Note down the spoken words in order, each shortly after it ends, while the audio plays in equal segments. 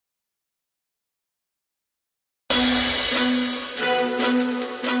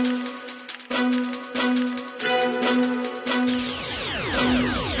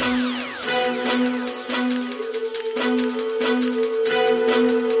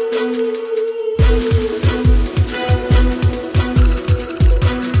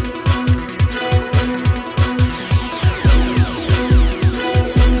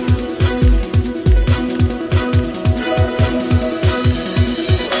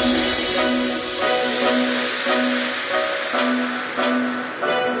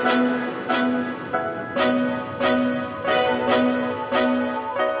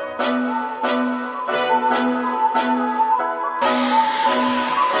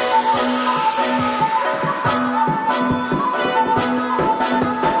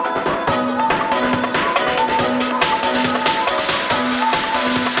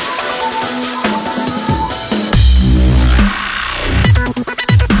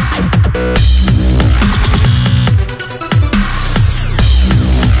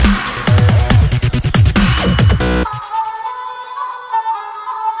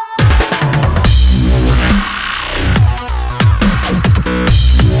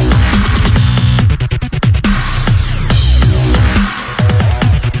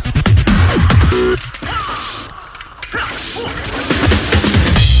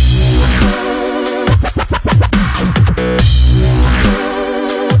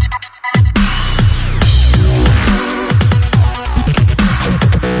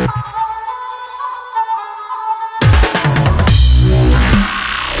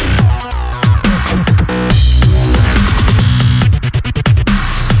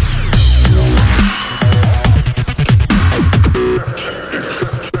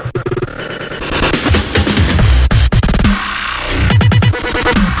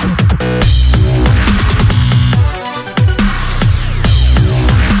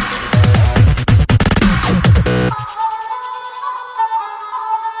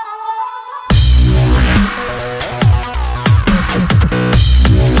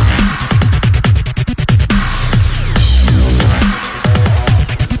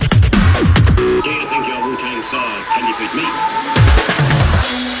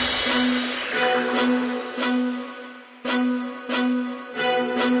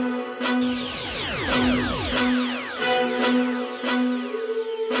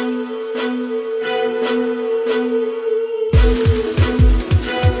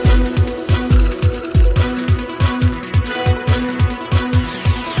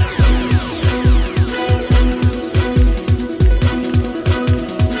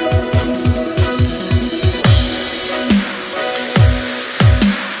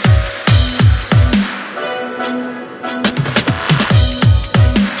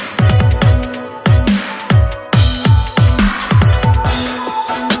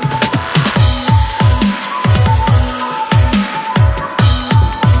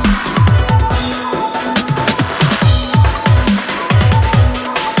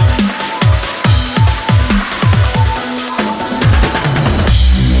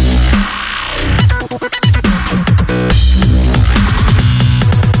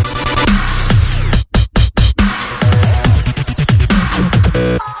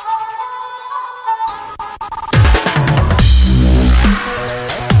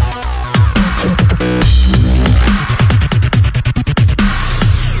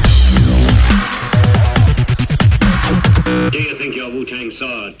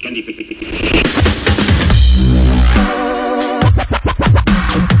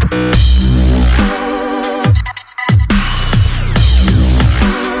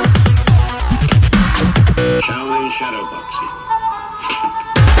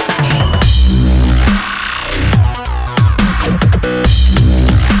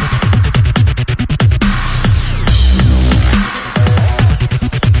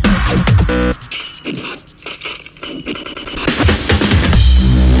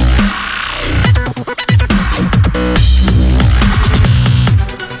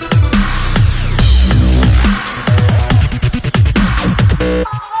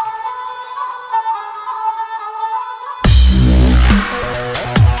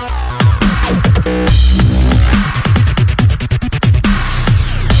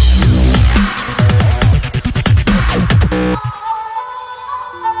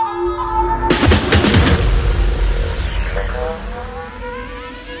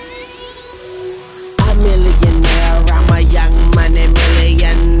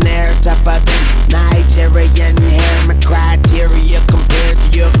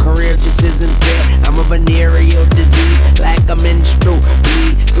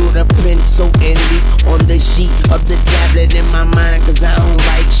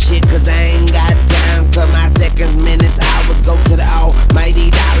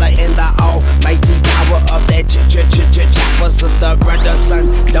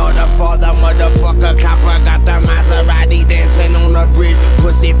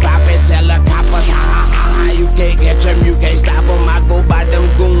pussy poppin', tell the coppers, ha ha ha ha. You can't catch them, you can't stop them. I go by them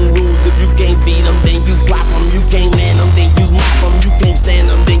goon rules. If you can't beat them, then you drop them. You can't man them, then you mop them. You can't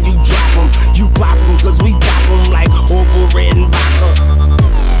stand them, then you drop them. You pop them, cause we pop them like Orville Redenbacher.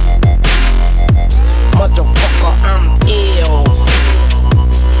 Motherfucker, I'm ill.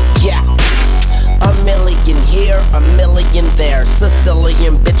 Yeah. A million here, a million there.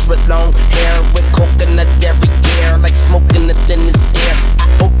 Sicilian bitch with long hair, with coconut every year, like smoking the thinnest air. I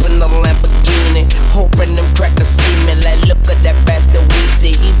open the Lamborghini, hoping them crackers see me. Like, look at that bastard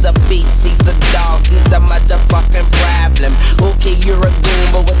Weezy. He's a beast, he's a dog, he's a motherfucking problem. Okay, you're a goon,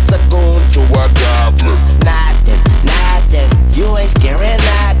 but what's a goon to a goblin? Nothing, nothing. You ain't scaring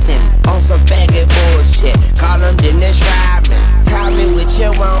nothing. On some faggot bullshit. Call him Dennis Rodman. Call me with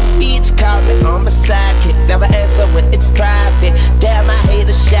your own bitch. Call me on my sidekick. Never answer when it's private. Damn, I hate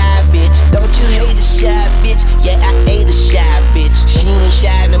a shy bitch. Don't you hate a shy bitch? Yeah, I hate a shy bitch. She ain't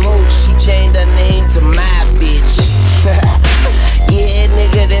shy no more. She changed her name to my bitch. Yeah,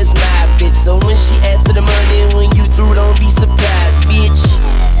 nigga, that's my bitch. So when she asks for the money, when you through, don't be surprised, bitch.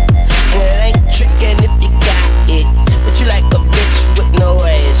 And it ain't trickin' if you got it. But you like a bitch with no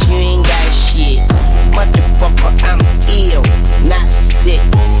ass. You ain't got shit. Motherfucker, I'm ill, not sick.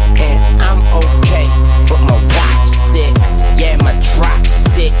 And I'm okay, but my watch sick. Yeah, my drop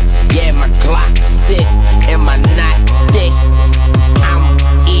sick. Yeah, my Glock sick. And my knot thick. I'm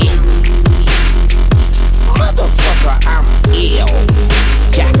ill. Motherfucker, I'm ill.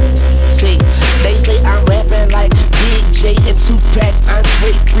 Yeah, see, they say I'm rapping like Big J and Tupac.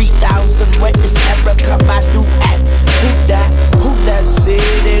 Andre 3000, where is Erica Badu at? Who that say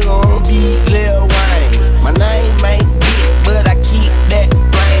they gon' be Lil Wayne? My name ain't big, but I keep that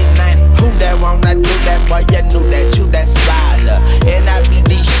flame name. Who that wanna do that? Boy, you knew that, you that spoiler. And I be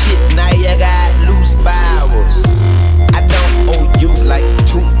this shit, now you got loose powers. I don't owe you like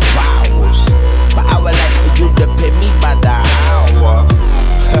 2 hours, but I would like for you to pay me by the hour.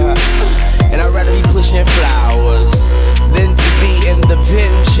 And I'd rather be pushing flowers than to be in the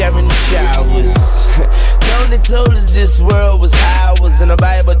pen sharing showers. Tony told us this world was ours, and the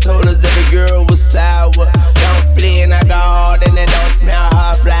Bible told us every girl was sour. Don't play in alcohol and it don't smell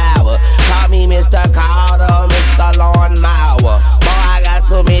her flower. Call me Mr. Carter, Mr. Lawn Mower. Boy, I got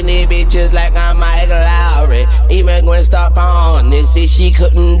so many bitches like I'm Mike Lowry. Even Gwen Stefani said she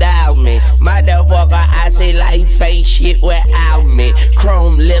couldn't doubt me. Motherfucker, I say life ain't shit without me.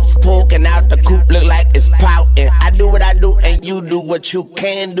 Chrome lips poking out the coop, look like it's pouting. I do what I do and you do what you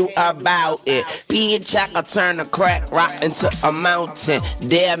can do about it. Bitch, I can turn a crack rock into a mountain.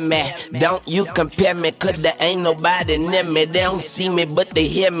 Damn man, don't you compare me, cause there ain't nobody near me. They don't see me, but they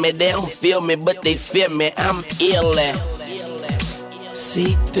hear me. They don't feel me, but they feel me. I'm ill at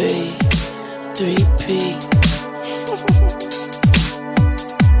C3, 3P.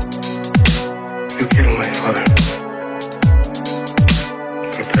 You killed my father.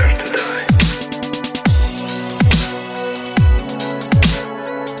 Prepare to die.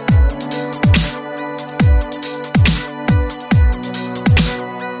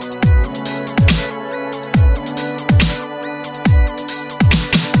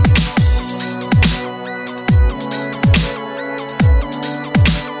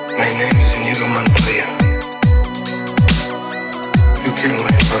 My name is Inigo Montoya.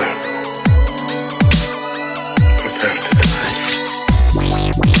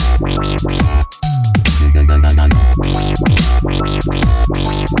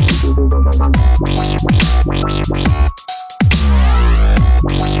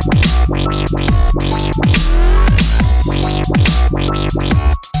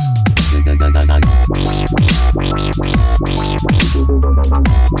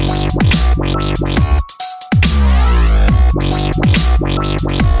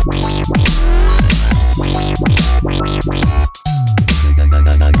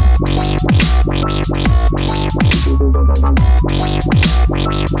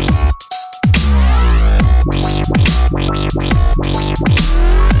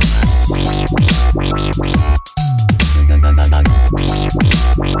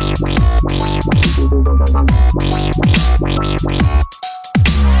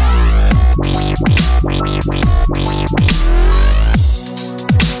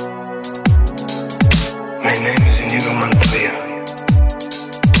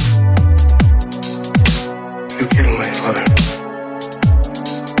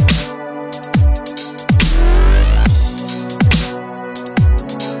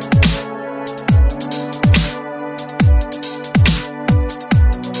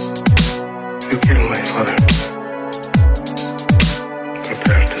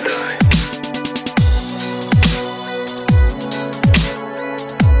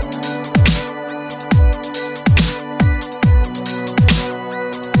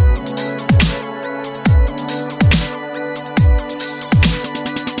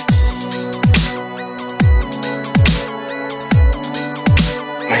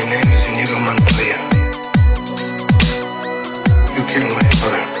 name is Inigo Montoya. You killed my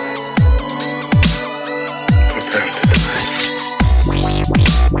mother. Prepare to die.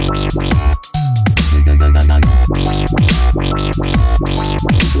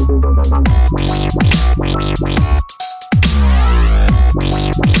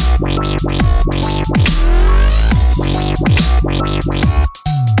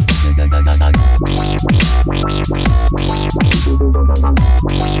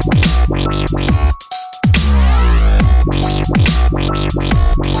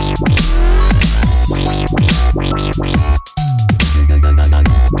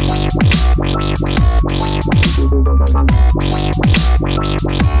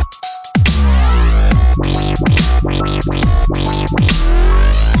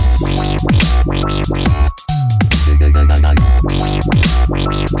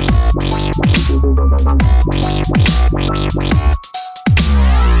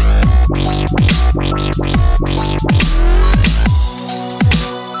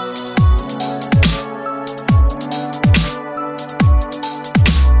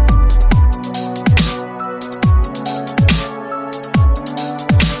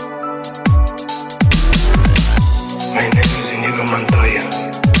 My name is Inigo Montoya.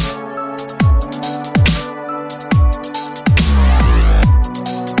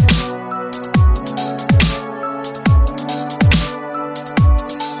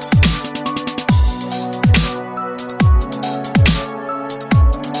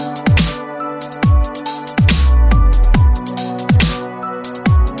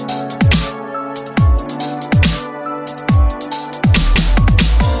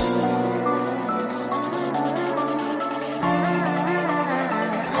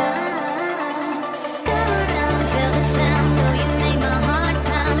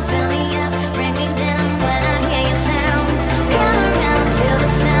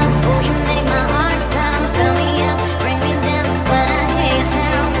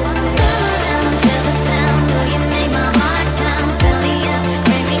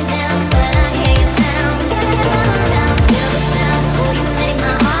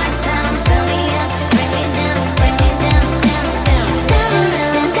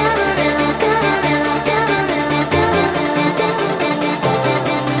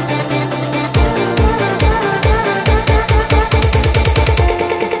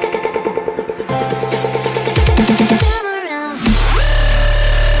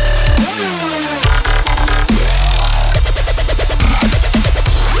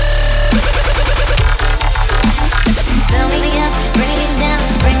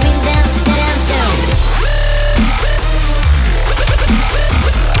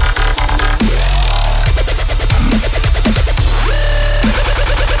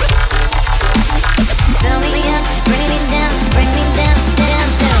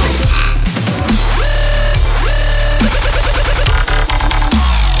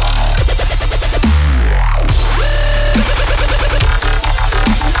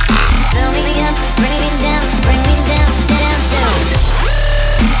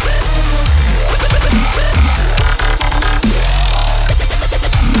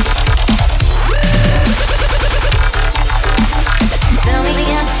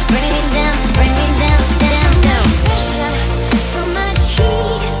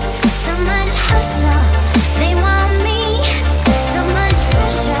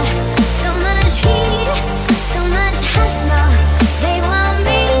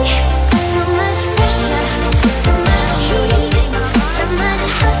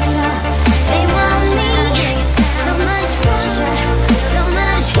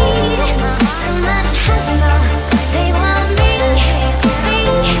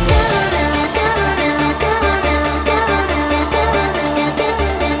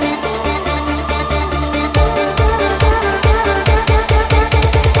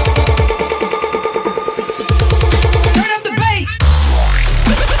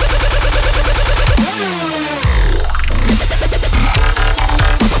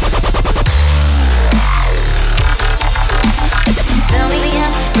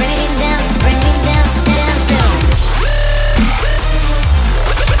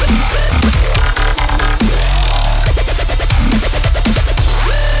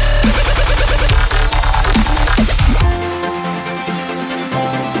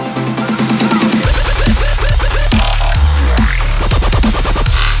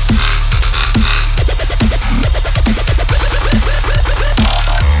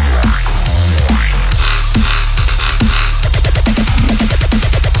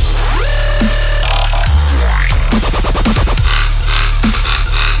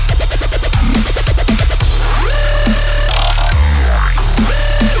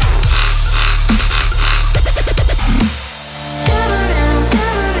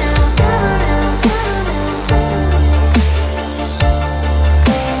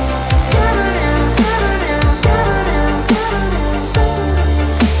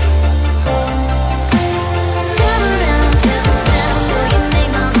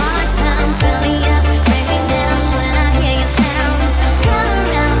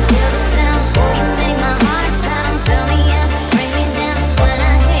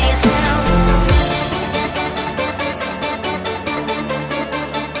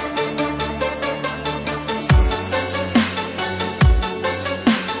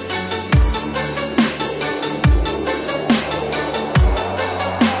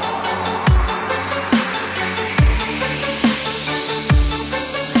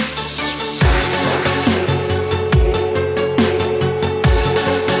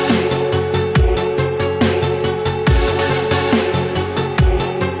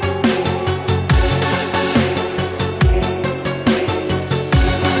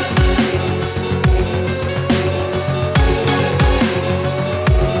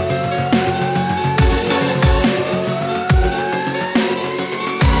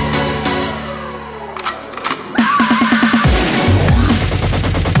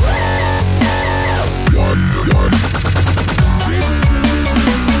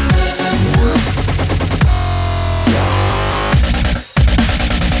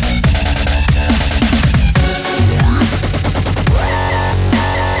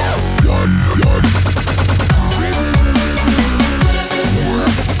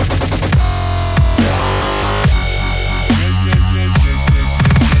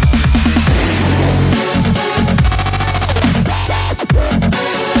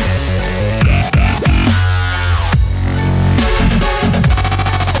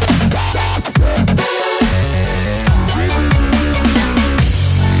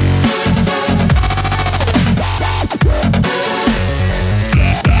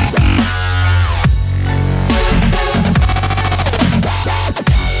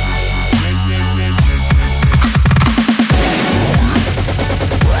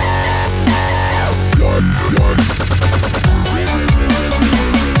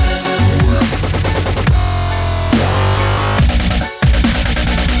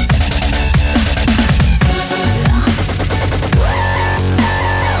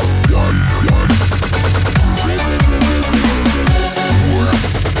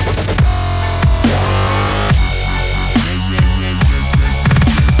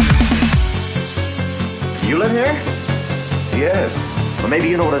 Or maybe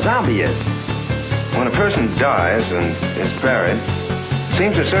you know what a zombie is. When a person dies and is buried, it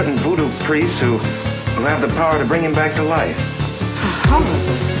seems to certain voodoo priests who have the power to bring him back to life.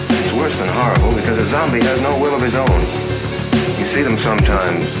 It's worse than horrible because a zombie has no will of his own. You see them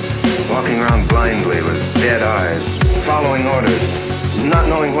sometimes, walking around blindly with dead eyes, following orders, not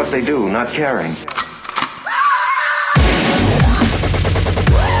knowing what they do, not caring.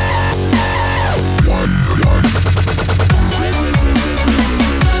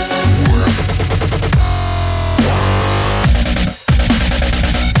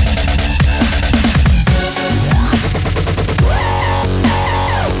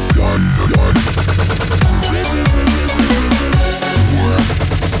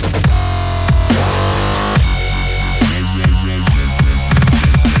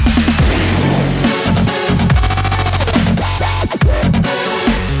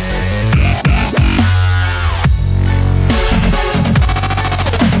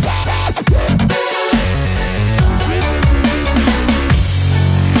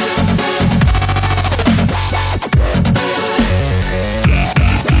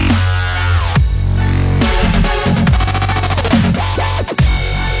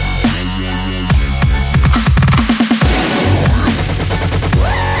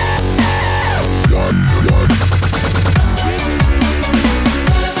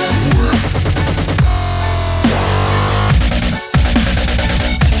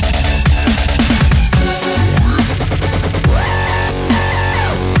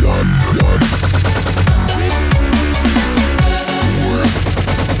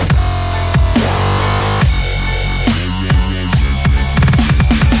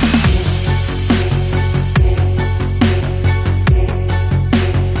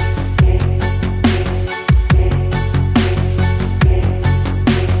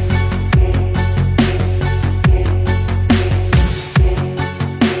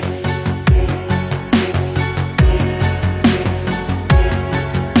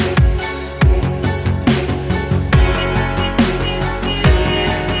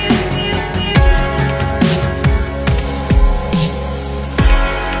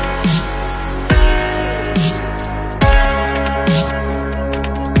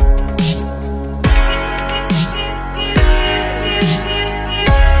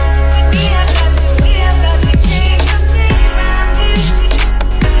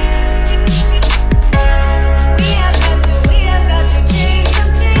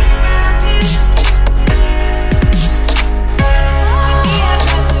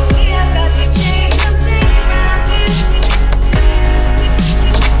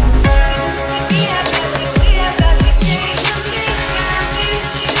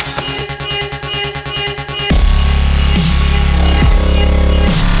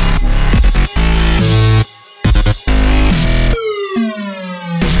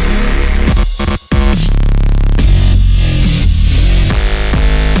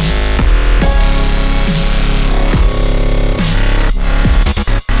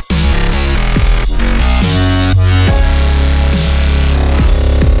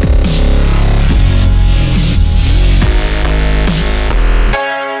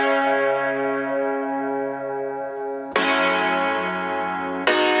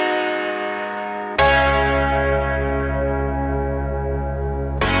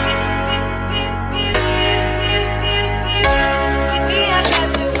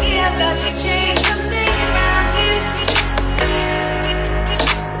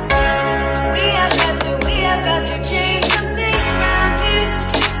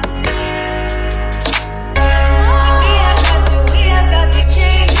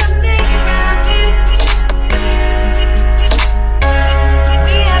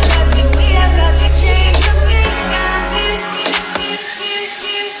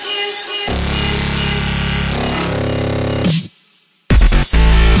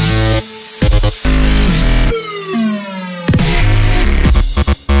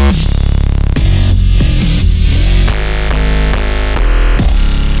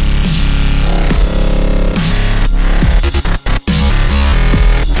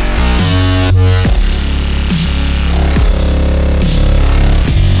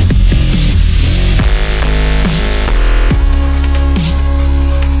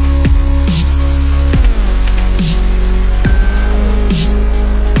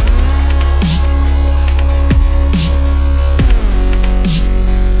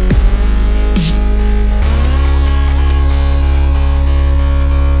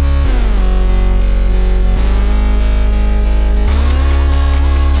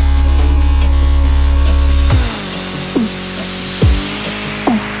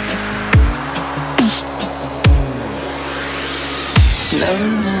 Now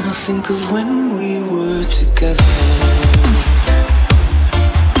and then I think of when we were together.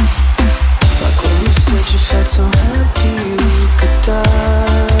 Like when you said you felt so happy you could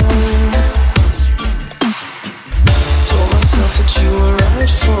die. Told myself that you were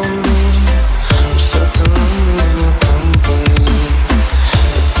right for me, but felt so lonely in your company.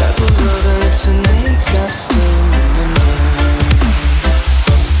 But that was love and it's an ache I still remember.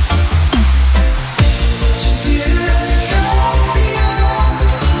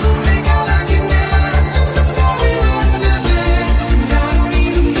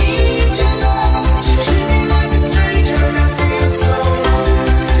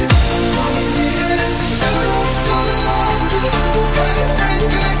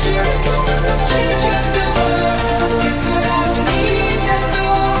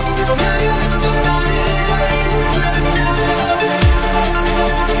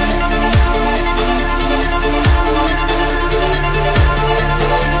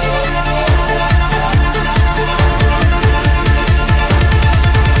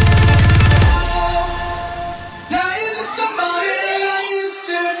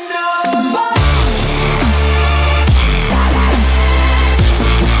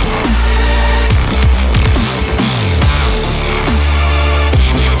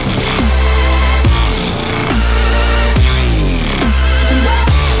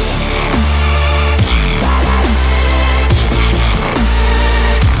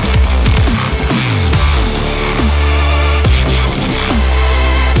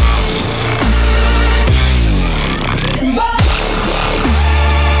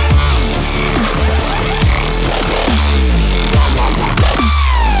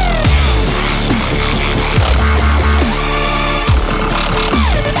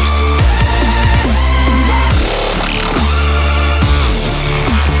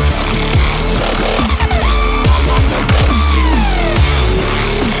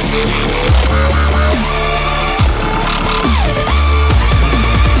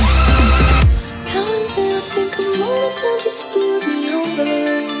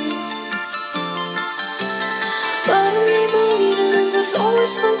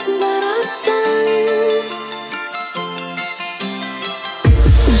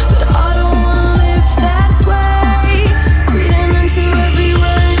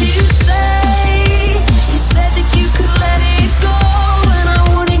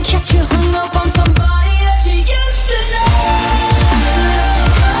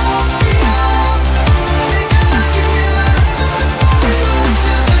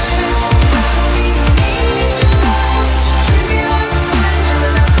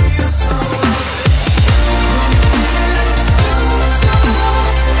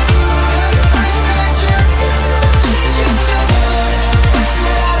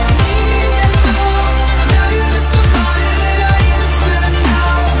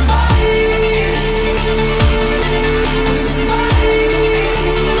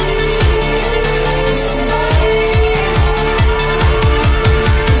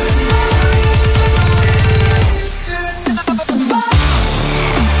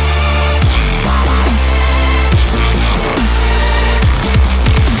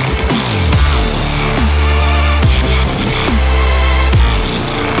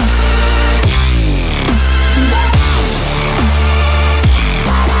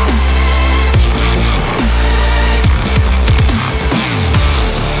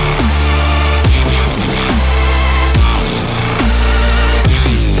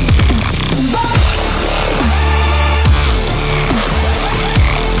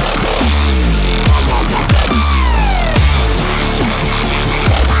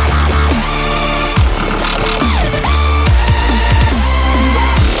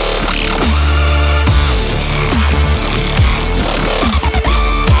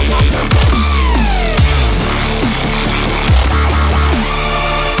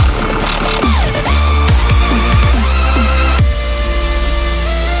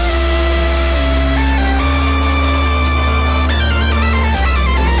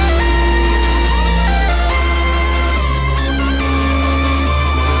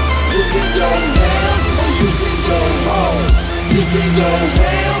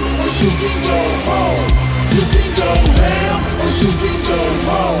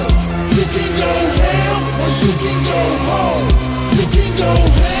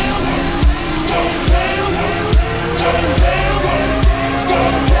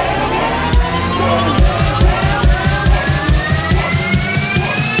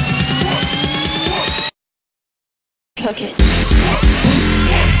 Cook it.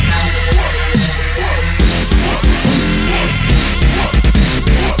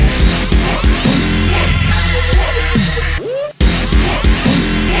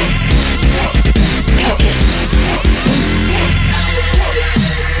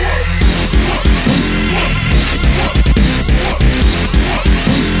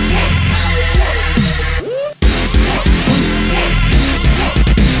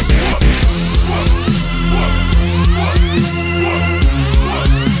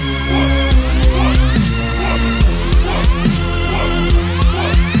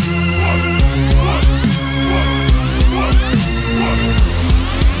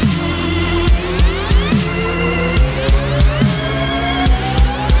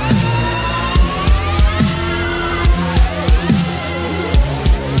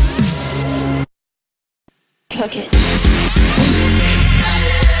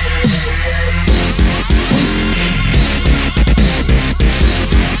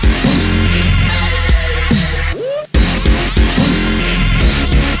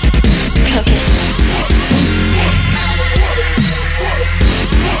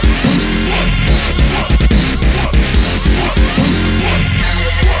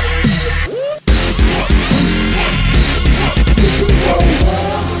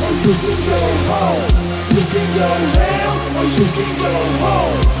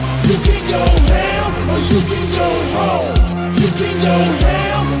 You can go ham or you can go home. You can go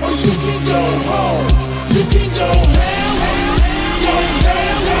ham or you can go home. You can go ham, go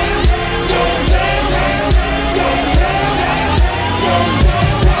ham, go ham, go ham, go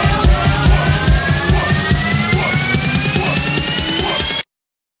ham.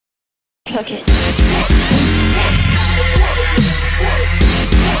 Cook it.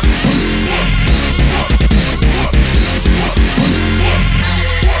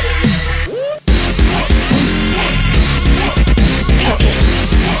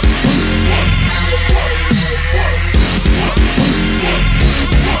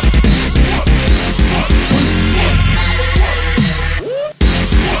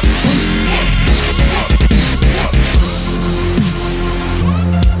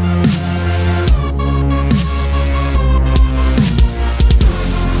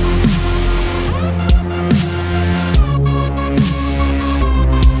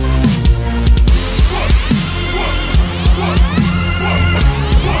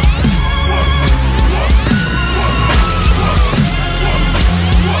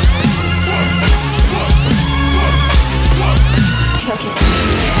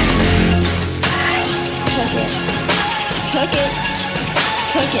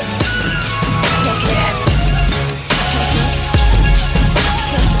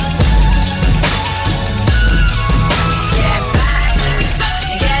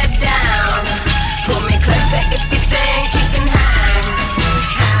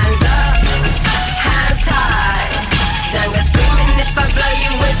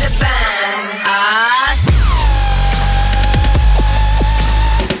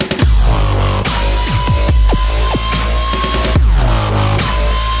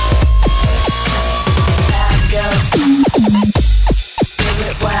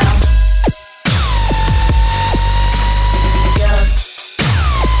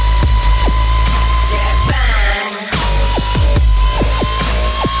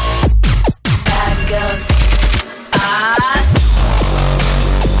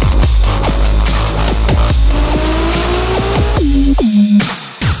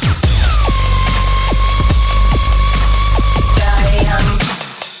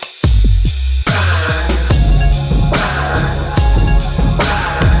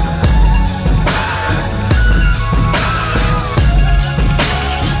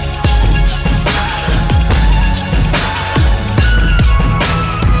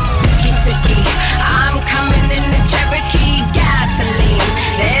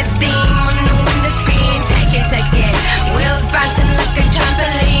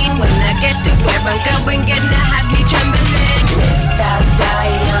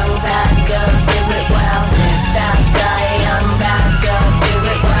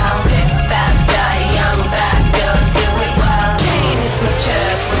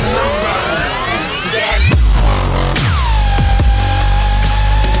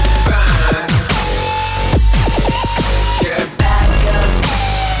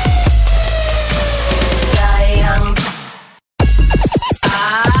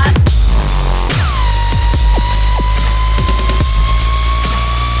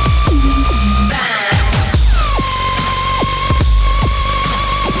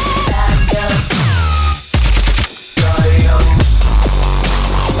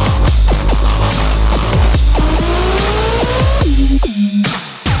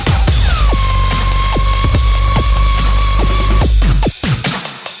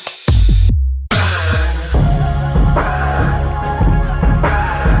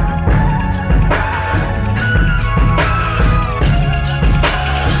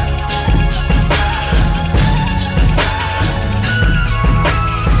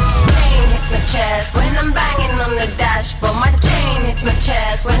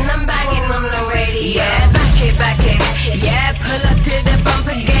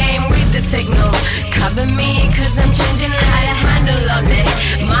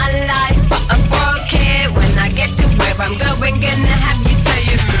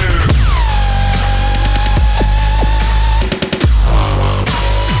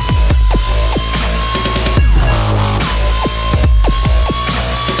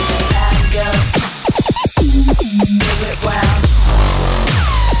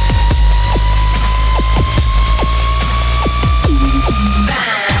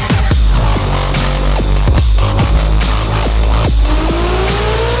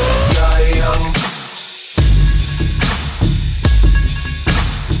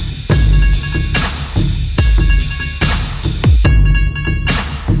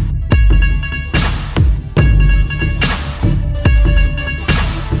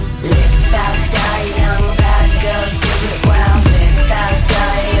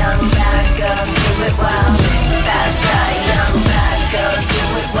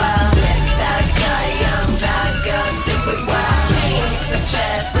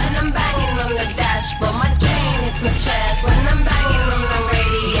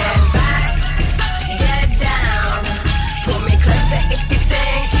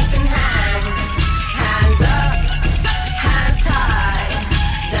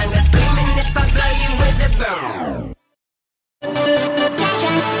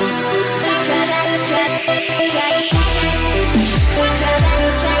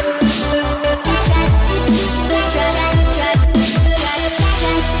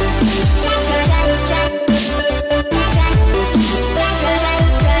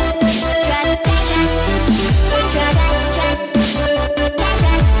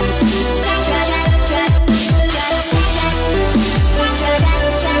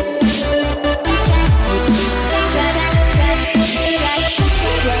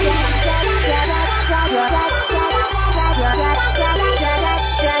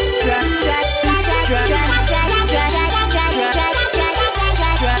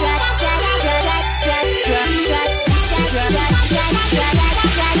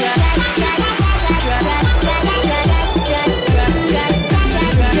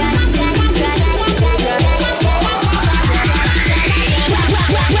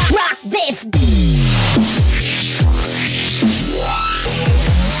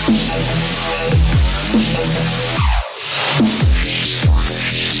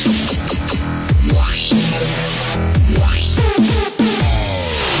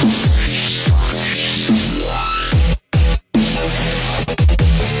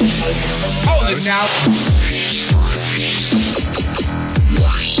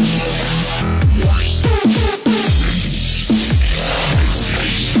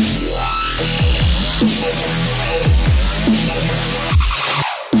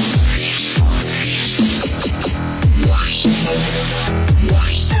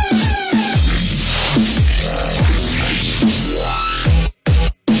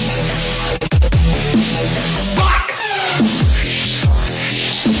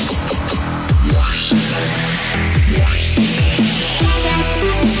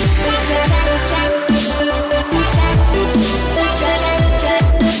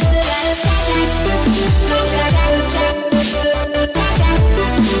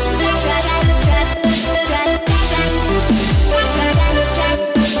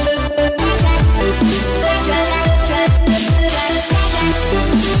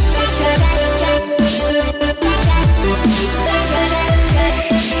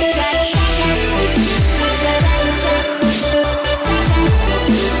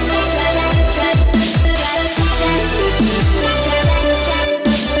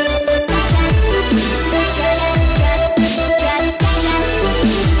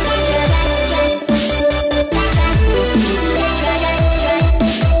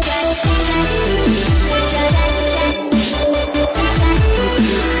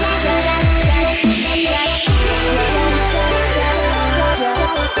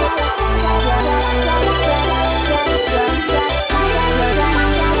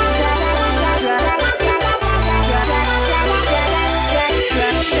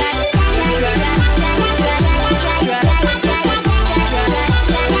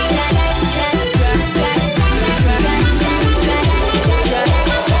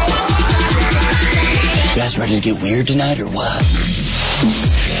 Ready to get weird tonight or what?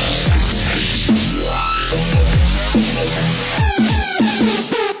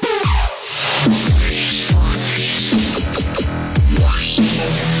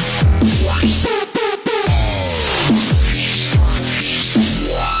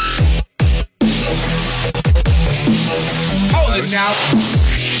 Hold it now.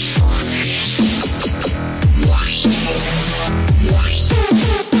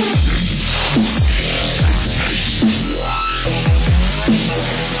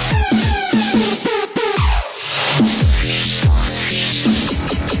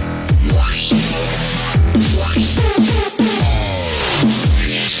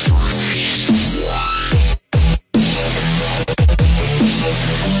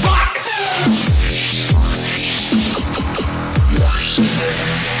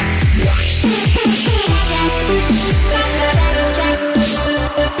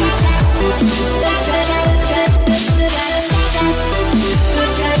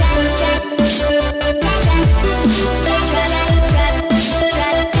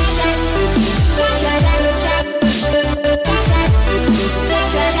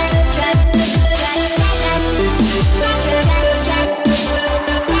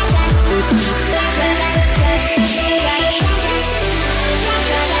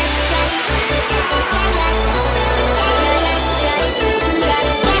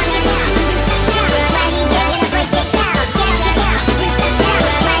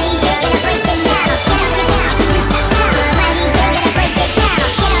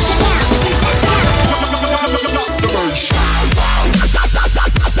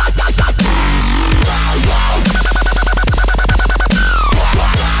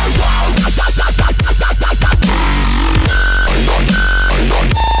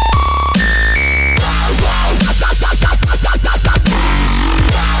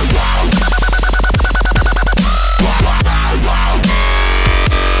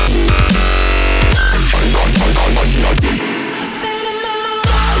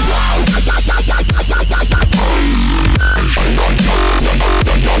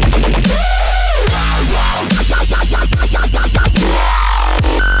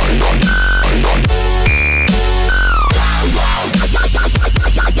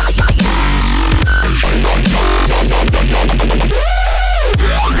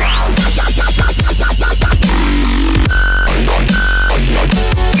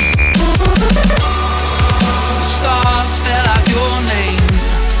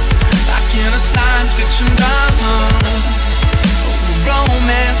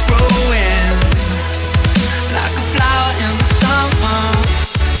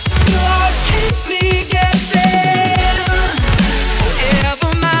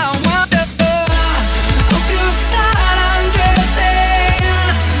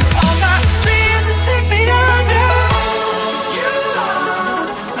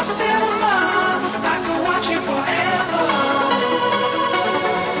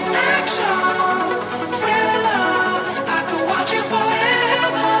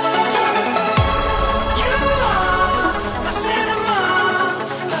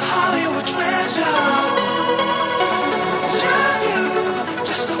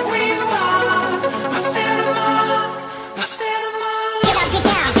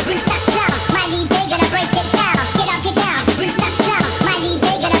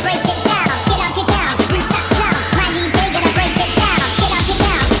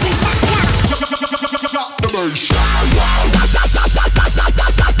 sensation.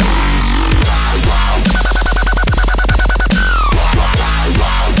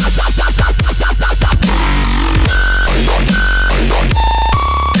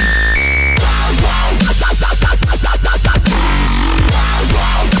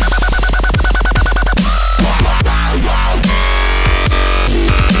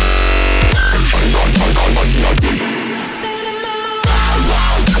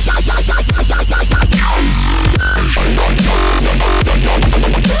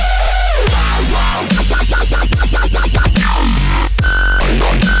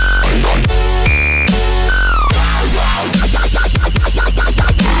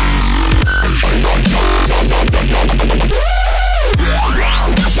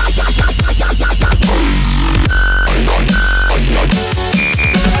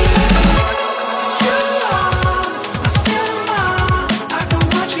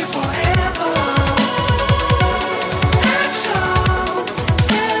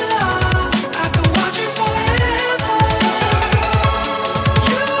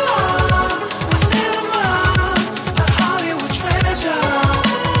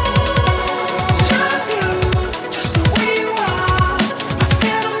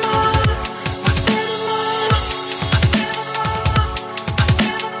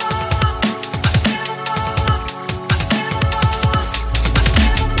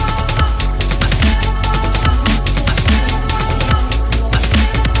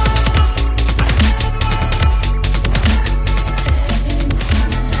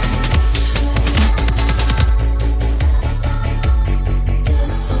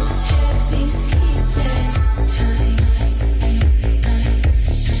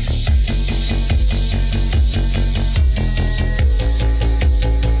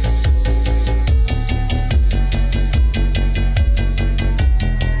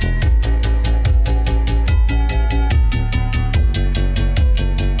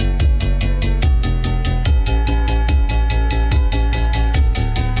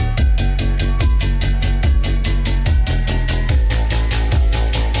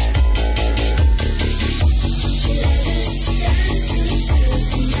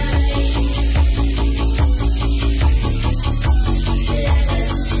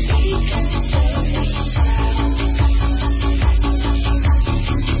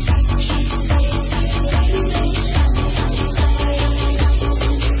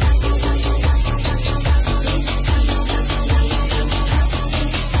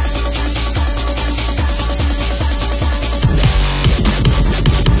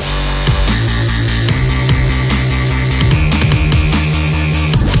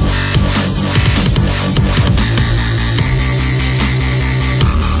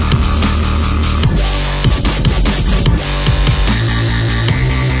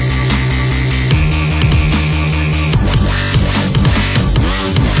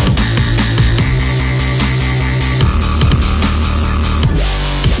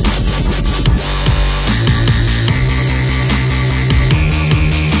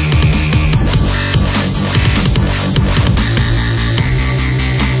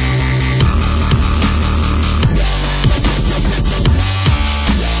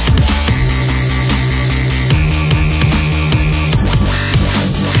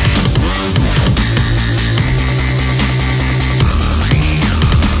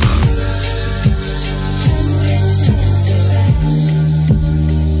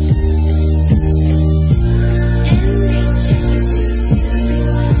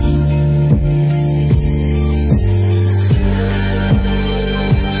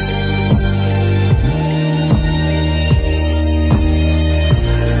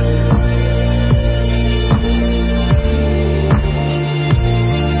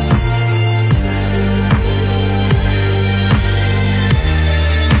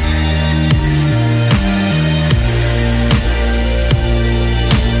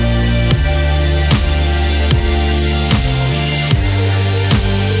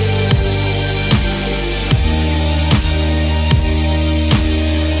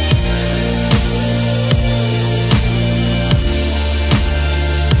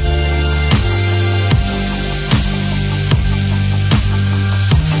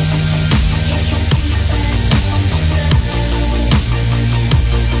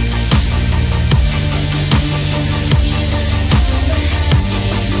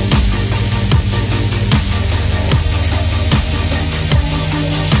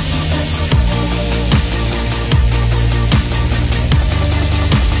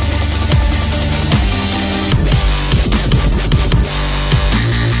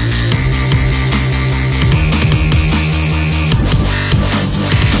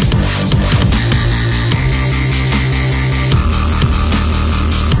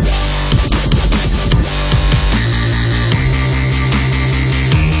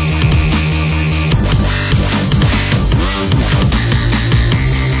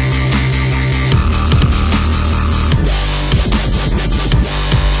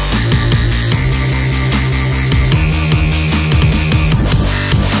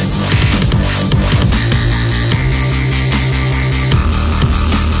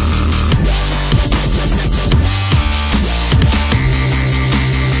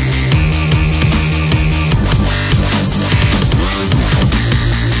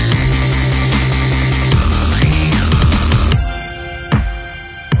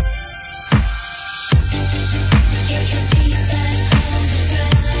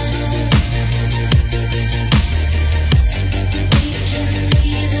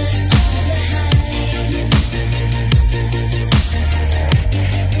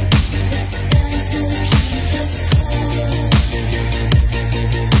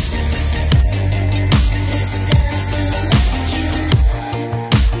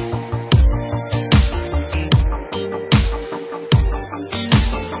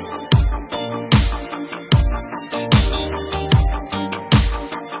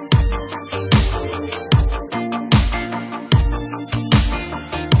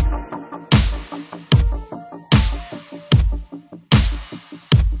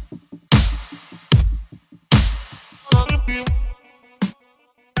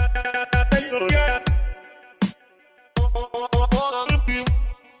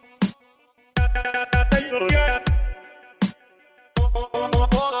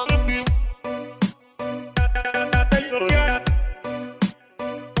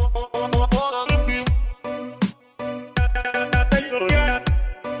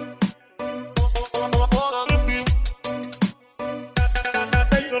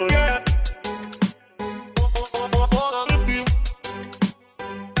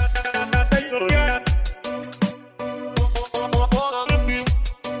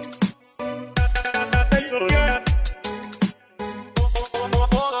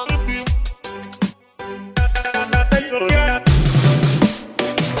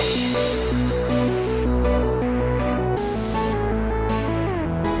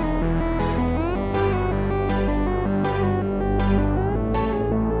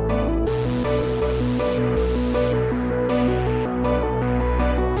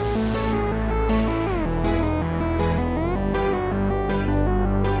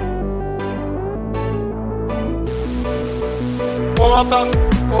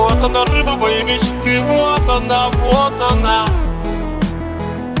 Вот она, рыба моей мечты, вот она.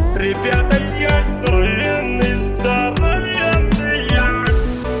 Ребята, я здоровенный я.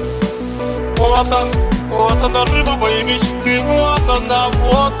 Вот она, рыба моей мечты, вот она.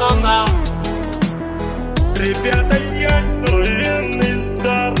 Ребята, я здоровенный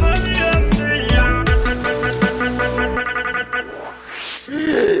я.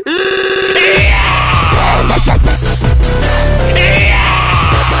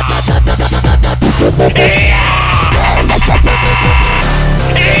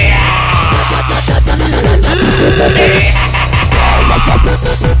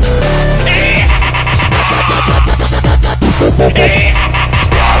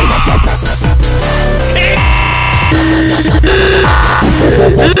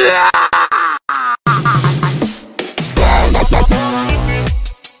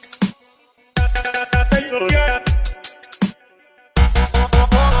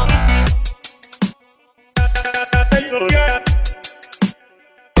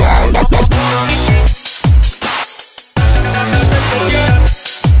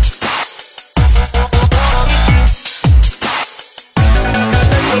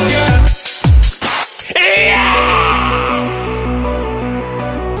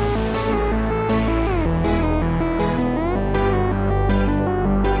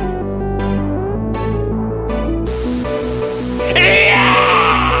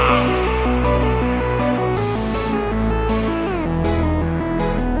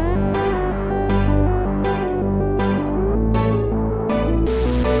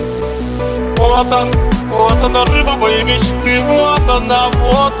 Вот она, рыба моей мечты, вот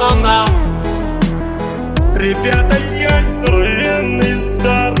она. Ребята, я здоровенный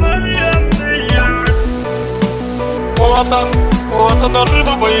я. Вот она,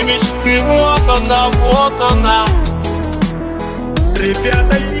 рыба моей мечты, вот она.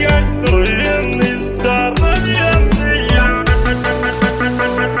 Ребята, я здоровенный я.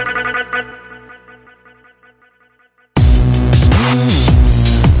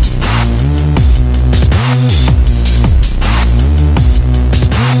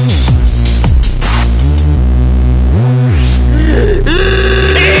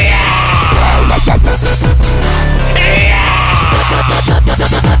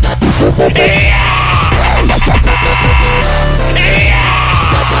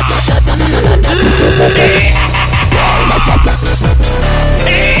 Yeah.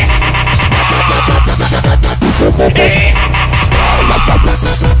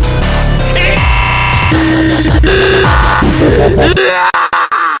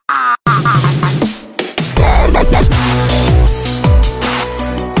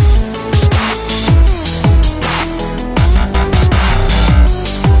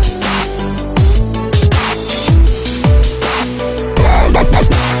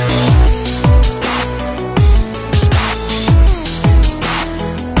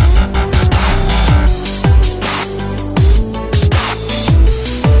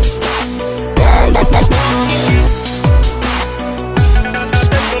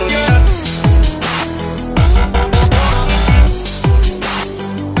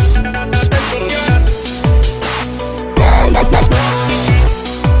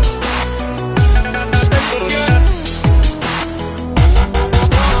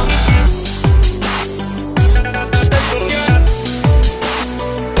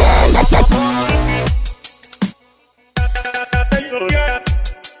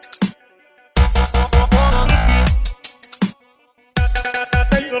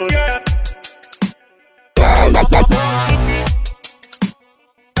 Haven't we learned?